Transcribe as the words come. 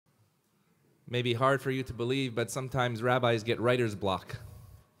may be hard for you to believe, but sometimes rabbis get writer's block.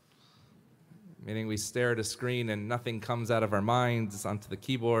 Meaning we stare at a screen and nothing comes out of our minds onto the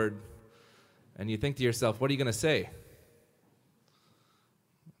keyboard. And you think to yourself, what are you going to say? It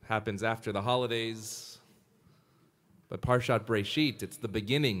happens after the holidays. But Parshat Breshit, it's the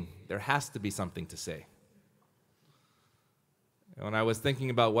beginning. There has to be something to say. When I was thinking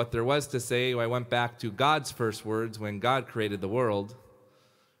about what there was to say, I went back to God's first words when God created the world.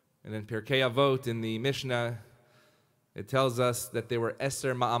 And in Pirkei Avot, in the Mishnah, it tells us that there were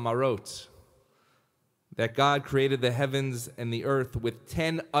Eser Ma'amarot, that God created the heavens and the earth with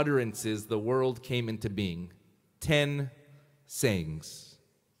 10 utterances the world came into being. 10 sayings.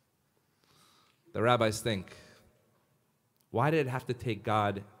 The rabbis think, why did it have to take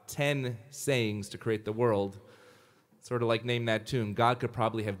God 10 sayings to create the world? Sort of like Name That Tune. God could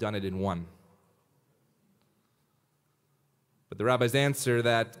probably have done it in one. But the rabbis answer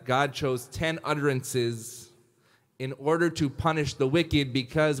that God chose 10 utterances in order to punish the wicked,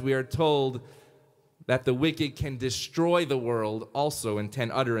 because we are told that the wicked can destroy the world also in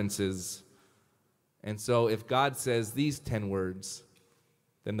 10 utterances. And so if God says these 10 words,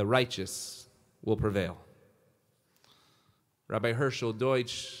 then the righteous will prevail. Rabbi Herschel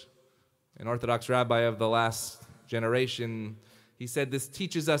Deutsch, an Orthodox rabbi of the last generation, he said this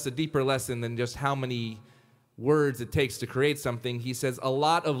teaches us a deeper lesson than just how many words it takes to create something. He says a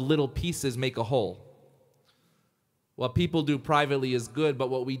lot of little pieces make a whole. What people do privately is good, but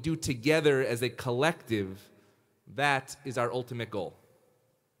what we do together as a collective, that is our ultimate goal.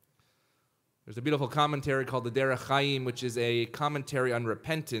 There's a beautiful commentary called the Derech Chaim, which is a commentary on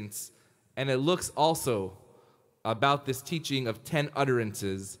repentance, and it looks also about this teaching of 10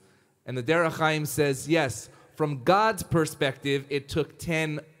 utterances. And the Derech Chaim says, yes, from God's perspective, it took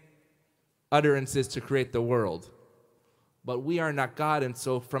 10 utterances to create the world. But we are not God, and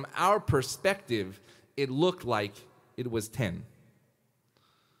so from our perspective, it looked like it was 10.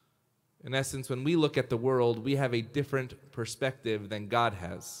 In essence, when we look at the world, we have a different perspective than God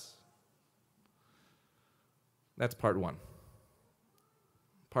has. That's part one.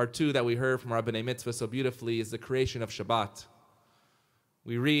 Part two that we heard from our B'nai Mitzvah so beautifully is the creation of Shabbat.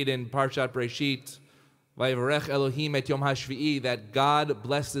 We read in Parshat Breshit, Vayivarech Elohim et Yom HaShvi'i, that God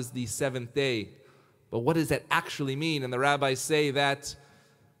blesses the seventh day. But what does that actually mean? And the rabbis say that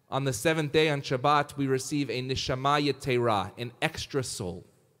on the seventh day, on Shabbat, we receive a neshama yetera, an extra soul.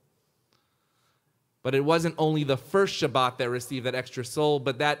 But it wasn't only the first Shabbat that received that extra soul,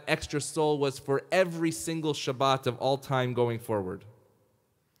 but that extra soul was for every single Shabbat of all time going forward.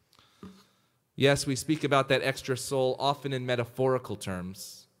 Yes, we speak about that extra soul often in metaphorical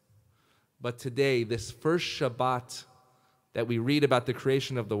terms. But today, this first Shabbat that we read about the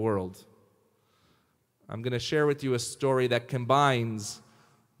creation of the world, I'm going to share with you a story that combines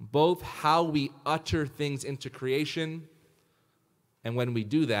both how we utter things into creation, and when we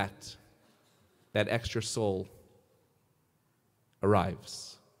do that, that extra soul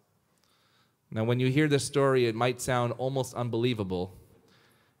arrives. Now, when you hear this story, it might sound almost unbelievable,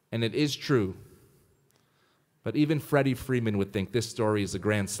 and it is true. But even Freddie Freeman would think this story is a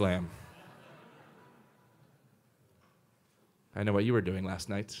grand slam. I know what you were doing last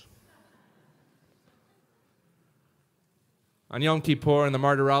night. On Yom Kippur in the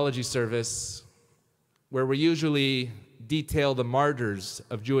martyrology service, where we usually detail the martyrs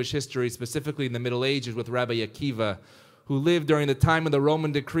of Jewish history, specifically in the Middle Ages with Rabbi Akiva, who lived during the time of the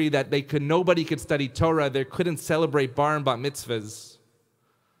Roman decree that nobody could study Torah, they couldn't celebrate bar and bat mitzvahs.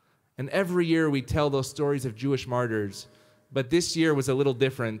 And every year we tell those stories of Jewish martyrs, but this year was a little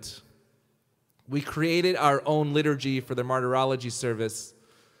different. We created our own liturgy for the martyrology service,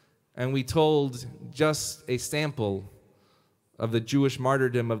 and we told just a sample of the Jewish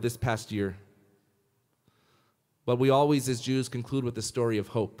martyrdom of this past year. But we always, as Jews, conclude with the story of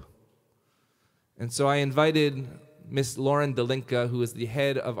hope. And so I invited Miss Lauren Delinka, who is the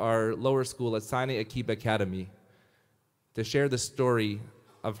head of our lower school at Sinai Akiba Academy, to share the story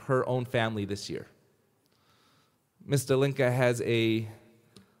of her own family this year. Miss Delinka has a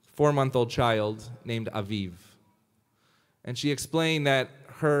 4-month-old child named Aviv. And she explained that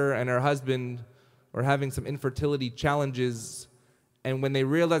her and her husband were having some infertility challenges, and when they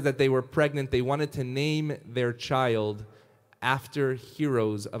realized that they were pregnant, they wanted to name their child after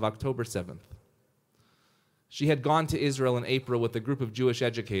heroes of October 7th. She had gone to Israel in April with a group of Jewish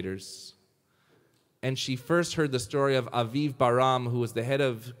educators, and she first heard the story of Aviv Baram, who was the head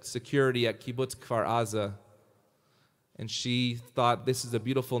of security at Kibbutz Kfar Aza, and she thought, this is a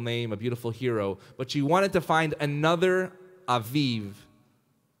beautiful name, a beautiful hero, but she wanted to find another Aviv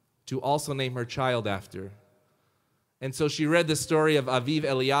to also name her child after. And so she read the story of Aviv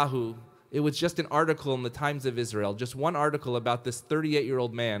Eliyahu, It was just an article in the Times of Israel, just one article about this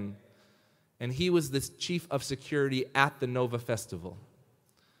 38-year-old man, and he was the chief of security at the Nova Festival.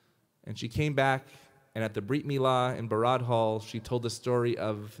 And she came back, and at the Brit Milah in Barad Hall, she told the story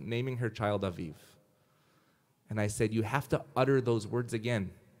of naming her child Aviv. And I said, you have to utter those words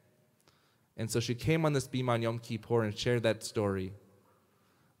again. And so she came on this bima on Yom Kippur and shared that story.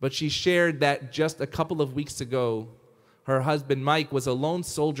 But she shared that just a couple of weeks ago, her husband Mike was a lone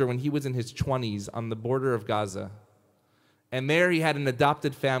soldier when he was in his 20s on the border of Gaza. And there he had an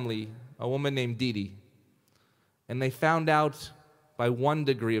adopted family, a woman named Didi. And they found out by 1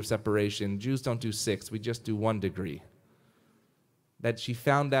 degree of separation, Jews don't do 6, we just do 1 degree, that she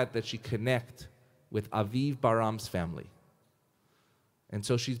found out that she connect with Aviv Baram's family. And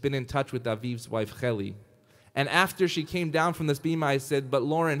so she's been in touch with Aviv's wife, Cheli. And after she came down from this bima, I said, but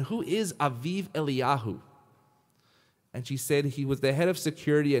Lauren, who is Aviv Eliyahu? And she said, he was the head of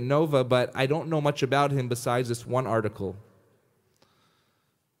security at Nova, but I don't know much about him besides this one article.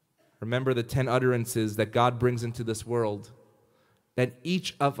 Remember the 10 utterances that God brings into this world, that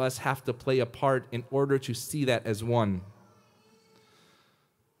each of us have to play a part in order to see that as one.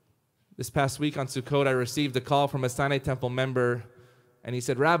 This past week on Sukkot, I received a call from a Sinai Temple member, and he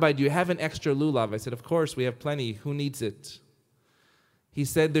said, Rabbi, do you have an extra lulav? I said, of course, we have plenty. Who needs it? He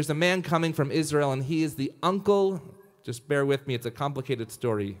said, there's a man coming from Israel, and he is the uncle, just bear with me, it's a complicated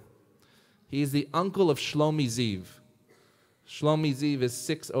story. He is the uncle of Shlomi Ziv. Shlomi Ziv is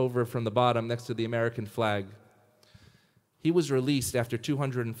 6 over from the bottom next to the American flag. He was released after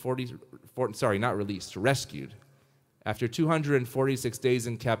rescued after 246 days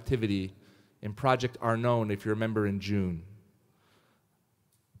in captivity in Project Arnon, if you remember, in June.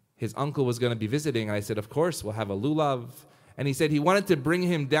 His uncle was going to be visiting, and I said, of course, we'll have a lulav. And he said he wanted to bring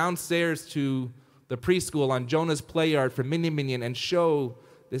him downstairs to the preschool on Jonah's play yard for Mini Minyan and show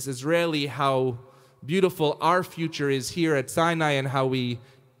this Israeli how beautiful our future is here at Sinai and how we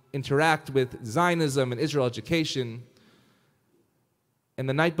interact with Zionism and Israel education. And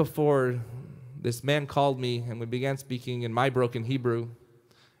the night before, this man called me, and we began speaking in my broken Hebrew.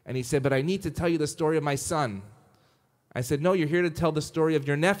 And he said, but I need to tell you the story of my son. I said, no, you're here to tell the story of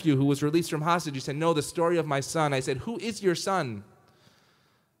your nephew who was released from hostage. He said, no, the story of my son. I said, who is your son?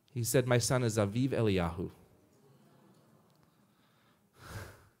 He said, my son is Aviv Eliyahu.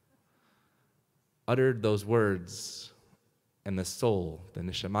 Uttered those words, and the soul, the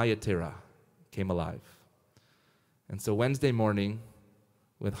Neshama Yetera, came alive. And so Wednesday morning,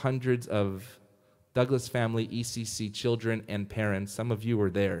 with hundreds of Douglas family ECC children and parents, some of you were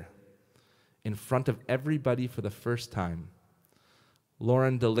there, in front of everybody for the first time,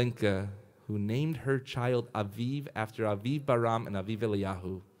 Lauren Delinka, who named her child Aviv after Aviv Baram and Aviv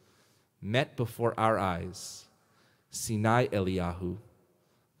Eliyahu, met before our eyes Sinai Eliyahu,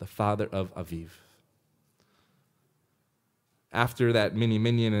 the father of Aviv. After that mini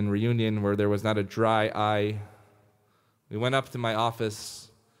minyan and reunion where there was not a dry eye, we went up to my office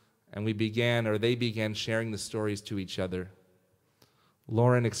and they began sharing the stories to each other.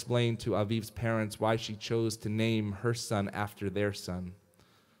 Lauren explained to Aviv's parents why she chose to name her son after their son.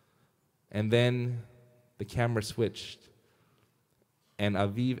 And then the camera switched, and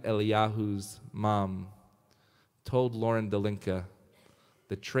Aviv Eliyahu's mom told Lauren Delinka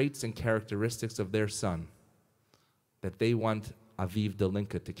the traits and characteristics of their son that they want Aviv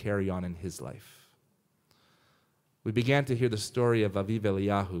Delinka to carry on in his life. We began to hear the story of Aviv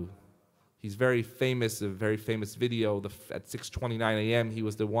Eliyahu. He's very famous, a very famous video. At 6:29 a.m., he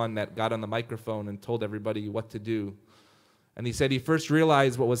was the one that got on the microphone and told everybody what to do. And he said he first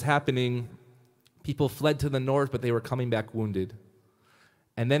realized what was happening. People fled to the north, but they were coming back wounded.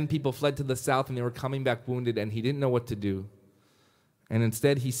 And then people fled to the south, and they were coming back wounded, and he didn't know what to do. And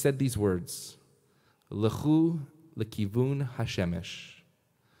instead, he said these words, Lechu lekivun hashemesh.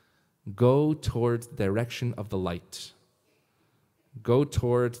 Go towards the direction of the light. Go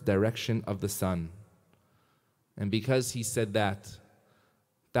towards the direction of the sun. And because he said that,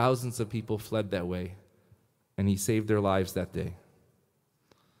 thousands of people fled that way, and he saved their lives that day.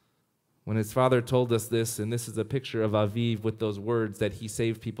 When his father told us this, and this is a picture of Aviv with those words that he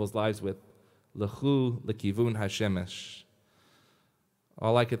saved people's lives with, Lechu lekivun hashemesh.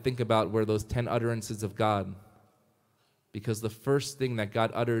 All I could think about were those 10 utterances of God, because the first thing that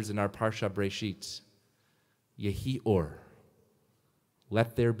God utters in our Parsha Breshit, Yehi Or,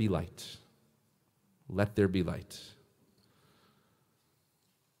 let there be light. Let there be light.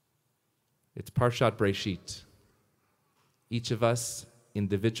 It's Parshat Breshit. Each of us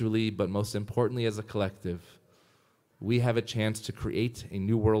individually, but most importantly as a collective, we have a chance to create a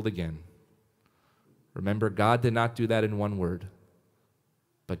new world again. Remember, God did not do that in one word,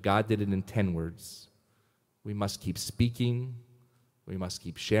 but God did it in 10 words. We must keep speaking, we must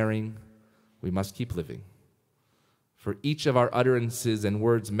keep sharing, we must keep living. For each of our utterances and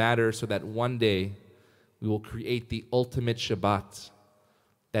words matter so that one day we will create the ultimate Shabbat,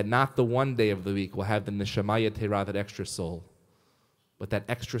 that not the one day of the week will have the Neshama Yetera, that extra soul, but that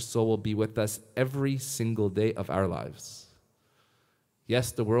extra soul will be with us every single day of our lives.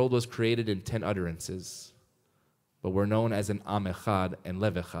 Yes, the world was created in 10 utterances, but we're known as an Am Echad and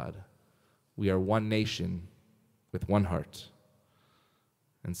Lev Echad. We are one nation with one heart.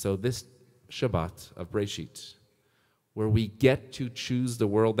 And so this Shabbat of Breshit, where we get to choose the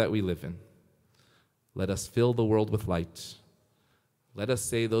world that we live in, let us fill the world with light. Let us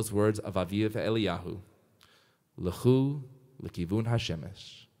say those words of Aviv Eliyahu, Lechu Lekivun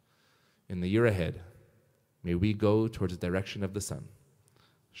Hashemesh. In the year ahead, may we go towards the direction of the sun.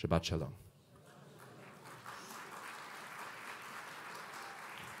 Shabbat Shalom.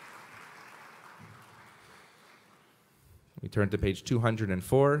 We turn to page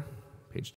 204.